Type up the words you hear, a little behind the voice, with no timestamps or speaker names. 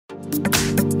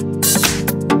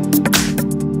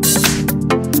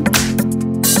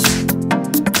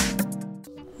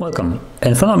Welcome.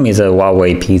 In front of me is a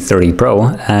HUAWEI P30 Pro,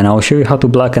 and I'll show you how to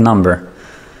block a number.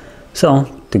 So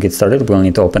to get started, we'll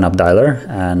need to open up Dialer,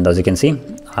 and as you can see,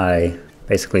 I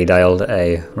basically dialed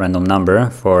a random number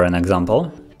for an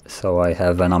example. So I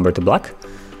have a number to block,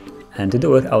 and to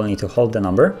do it, I'll need to hold the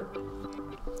number,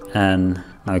 and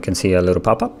now you can see a little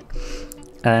pop-up,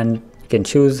 and you can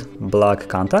choose block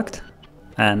contact,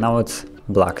 and now it's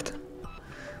blocked.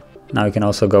 Now you can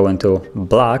also go into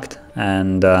blocked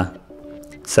and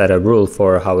set a rule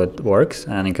for how it works,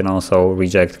 and you can also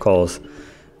reject calls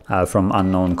from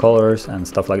unknown callers and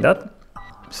stuff like that.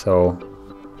 So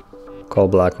call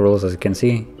block rules, as you can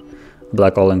see,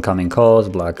 block all incoming calls,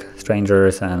 block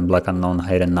strangers, and block unknown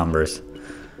hidden numbers.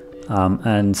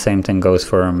 And same thing goes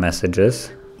for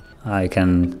messages. You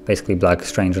can basically block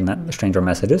stranger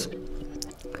messages.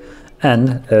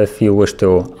 And if you wish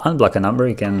to unblock a number,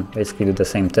 you can basically do the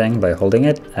same thing by holding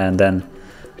it and then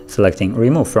selecting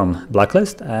remove from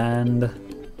blacklist, and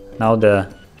now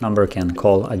the number can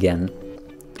call again.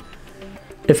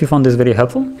 If you found this video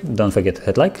helpful, don't forget to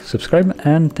hit like, subscribe,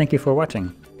 and thank you for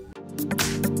watching.